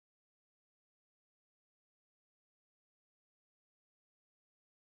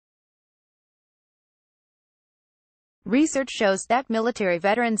Research shows that military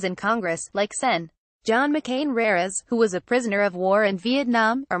veterans in Congress, like Sen. John McCain RAriz, who was a prisoner of war in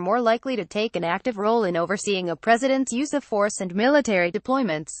Vietnam, are more likely to take an active role in overseeing a president's use of force and military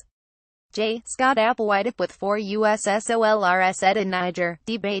deployments. J. Scott ApplewhiteAP with 4 US solrs in Niger.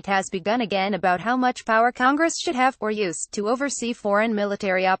 Debate has begun again about how much power Congress should have or use to oversee foreign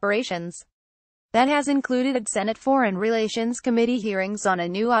military operations. That has included Senate Foreign Relations Committee hearings on a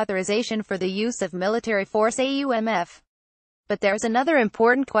new authorization for the use of military force AUMF. But there's another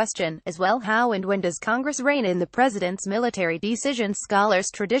important question, as well: how and when does Congress rein in the president's military decisions? Scholars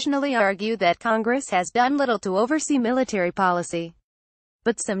traditionally argue that Congress has done little to oversee military policy.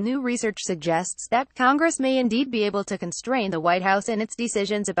 But some new research suggests that Congress may indeed be able to constrain the White House in its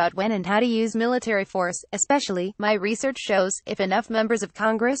decisions about when and how to use military force, especially, my research shows, if enough members of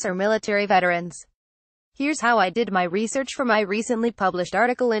Congress are military veterans. Here's how I did my research for my recently published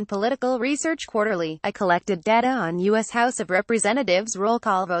article in Political Research Quarterly. I collected data on U.S. House of Representatives roll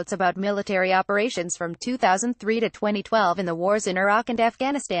call votes about military operations from 2003 to 2012 in the wars in Iraq and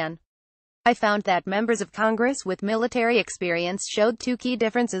Afghanistan. I found that members of Congress with military experience showed two key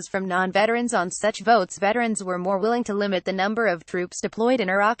differences from non-veterans on such votes. Veterans were more willing to limit the number of troops deployed in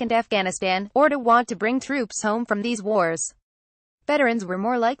Iraq and Afghanistan, or to want to bring troops home from these wars. Veterans were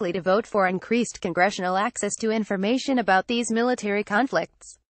more likely to vote for increased congressional access to information about these military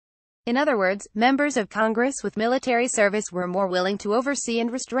conflicts. In other words, members of Congress with military service were more willing to oversee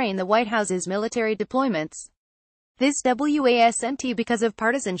and restrain the White House's military deployments. This wasn't because of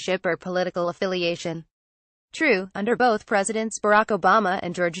partisanship or political affiliation. True, under both Presidents Barack Obama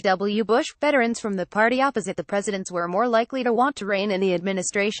and George W. Bush, veterans from the party opposite the presidents were more likely to want to rein in the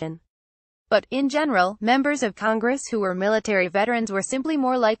administration. But, in general, members of Congress who were military veterans were simply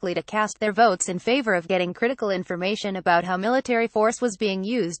more likely to cast their votes in favor of getting critical information about how military force was being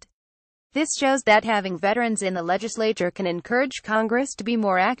used. This shows that having veterans in the legislature can encourage Congress to be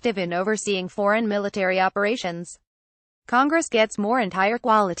more active in overseeing foreign military operations. Congress gets more and higher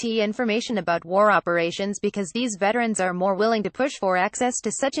quality information about war operations because these veterans are more willing to push for access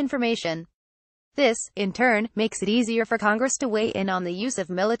to such information. This, in turn, makes it easier for Congress to weigh in on the use of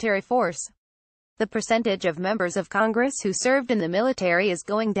military force. The percentage of members of Congress who served in the military is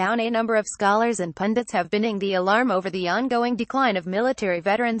going down. A number of scholars and pundits have been sounding the alarm over the ongoing decline of military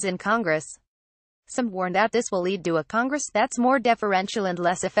veterans in Congress. Some warn that this will lead to a Congress that's more deferential and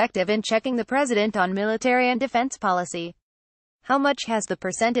less effective in checking the president on military and defense policy. How much has the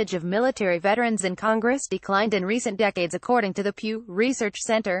percentage of military veterans in Congress declined in recent decades? According to the Pew Research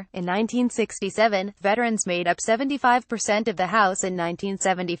Center, in 1967, veterans made up 75% of the House. In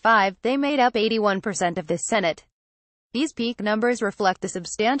 1975, they made up 81% of the Senate. These peak numbers reflect the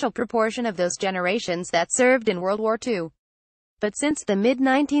substantial proportion of those generations that served in World War II. But since the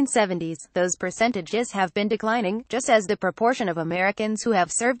mid-1970s, those percentages have been declining, just as the proportion of Americans who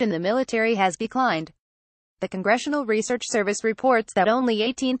have served in the military has declined. The Congressional Research Service reports that only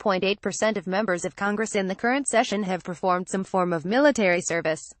 18.8% of members of Congress in the current session have performed some form of military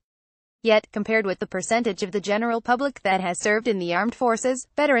service. Yet, compared with the percentage of the general public that has served in the armed forces,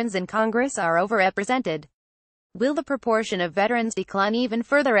 veterans in Congress are overrepresented. Will the proportion of veterans decline even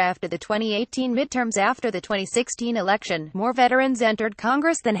further after the 2018 midterms? After the 2016 election, more veterans entered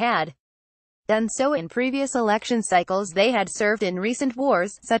Congress than had done so in previous election cycles they had served in recent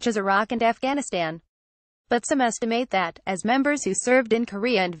wars, such as Iraq and Afghanistan. But some estimate that, as members who served in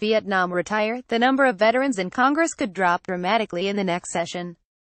Korea and Vietnam retire, the number of veterans in Congress could drop dramatically in the next session.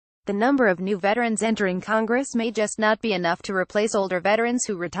 The number of new veterans entering Congress may just not be enough to replace older veterans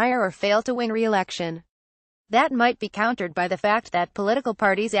who retire or fail to win re-election. That might be countered by the fact that political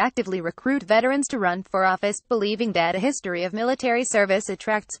parties actively recruit veterans to run for office, believing that a history of military service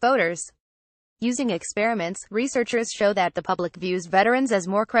attracts voters. Using experiments, researchers show that the public views veterans as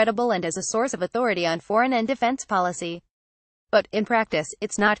more credible and as a source of authority on foreign and defense policy. But, in practice,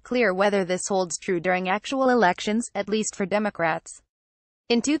 it's not clear whether this holds true during actual elections, at least for Democrats.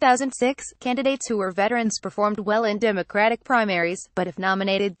 In 2006, candidates who were veterans performed well in Democratic primaries, but if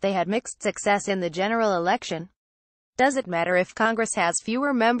nominated, they had mixed success in the general election. Does it matter if Congress has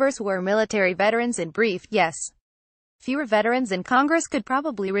fewer members who are military veterans? In brief, yes. Fewer veterans in Congress could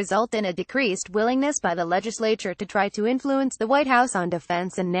probably result in a decreased willingness by the legislature to try to influence the White House on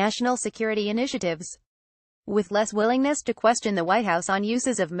defense and national security initiatives. With less willingness to question the White House on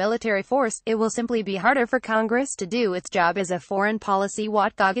uses of military force, it will simply be harder for Congress to do its job as a foreign policy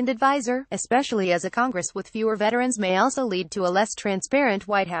watchdog and advisor, especially as a Congress with fewer veterans may also lead to a less transparent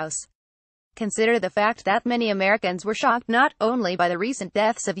White House. Consider the fact that many Americans were shocked not only by the recent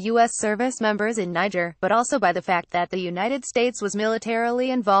deaths of U.S. service members in Niger, but also by the fact that the United States was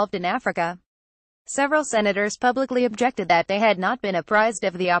militarily involved in Africa. Several senators publicly objected that they had not been apprised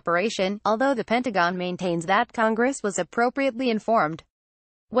of the operation, although the Pentagon maintains that Congress was appropriately informed.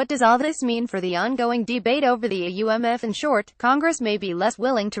 What does all this mean for the ongoing debate over the AUMF? In short, Congress may be less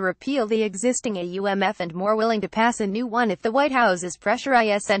willing to repeal the existing AUMF and more willing to pass a new one if the White House's pressure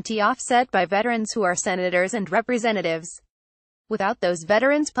isn't offset by veterans who are senators and representatives. Without those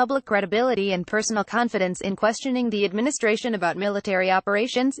veterans' public credibility and personal confidence in questioning the administration about military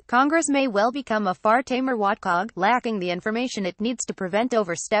operations, Congress may well become a far tamer watchdog, lacking the information it needs to prevent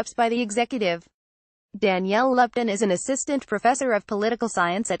oversteps by the executive. Danielle Lupton is an assistant professor of political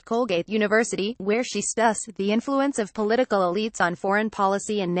science at Colgate University, where she studies the influence of political elites on foreign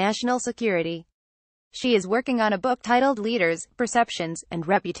policy and national security. She is working on a book titled Leaders, Perceptions, and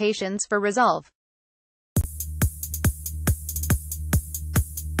Reputations for Resolve.